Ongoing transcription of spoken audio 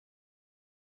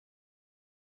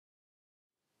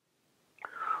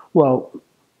Well,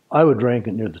 I would rank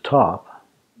it near the top,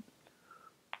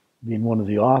 being one of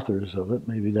the authors of it.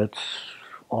 Maybe that's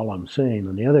all I'm saying.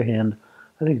 On the other hand,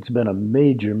 I think it's been a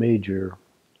major, major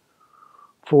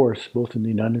force both in the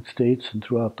United States and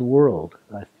throughout the world.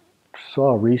 I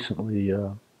saw recently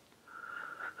an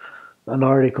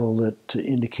article that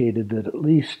indicated that at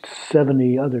least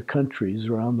 70 other countries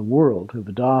around the world have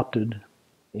adopted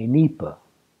a NEPA.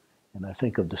 And I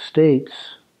think of the states,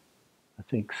 I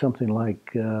think something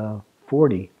like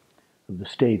 40 of the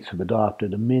states have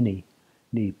adopted a mini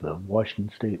NEPA.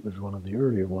 Washington State was one of the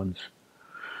earlier ones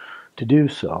to do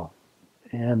so.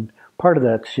 And part of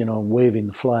that's, waving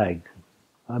the flag.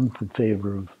 I'm in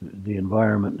favor of the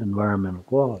environment and environmental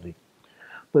quality,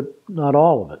 but not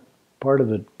all of it. Part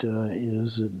of it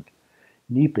is that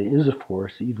NEPA is a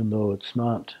force, even though it's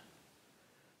not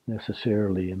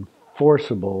necessarily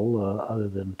enforceable, other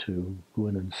than to go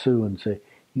in and sue and say,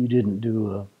 you didn't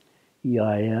do a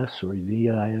EIS, or the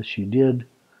EIS you did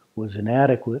was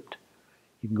inadequate.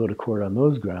 You can go to court on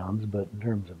those grounds, but in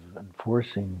terms of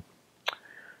enforcing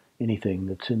anything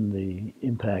that's in the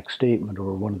impact statement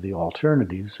or one of the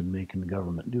alternatives and making the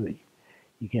government do it,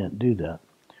 you can't do that.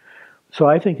 So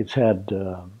I think it's had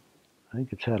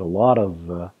a lot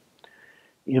of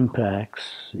impacts.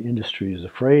 The industry is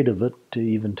afraid of it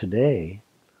even today,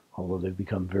 although they've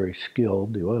become very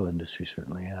skilled. The oil industry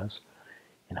certainly has,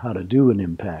 in how to do an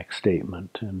impact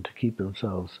statement and to keep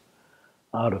themselves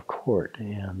out of court.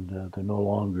 And they're no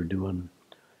longer doing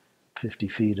 50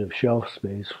 feet of shelf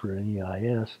space for an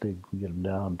EIS. They can get them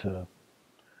down to,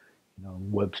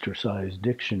 Webster-sized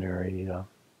dictionary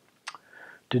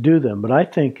to do them. But I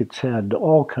think it's had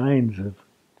all kinds of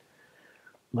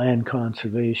land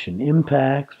conservation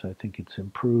impacts. I think it's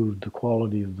improved the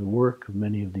quality of the work of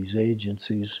many of these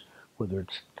agencies, whether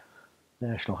it's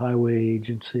National Highway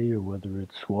Agency or whether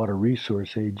it's water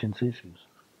resource agencies.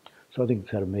 So I think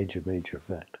it's had a major, major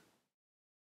effect.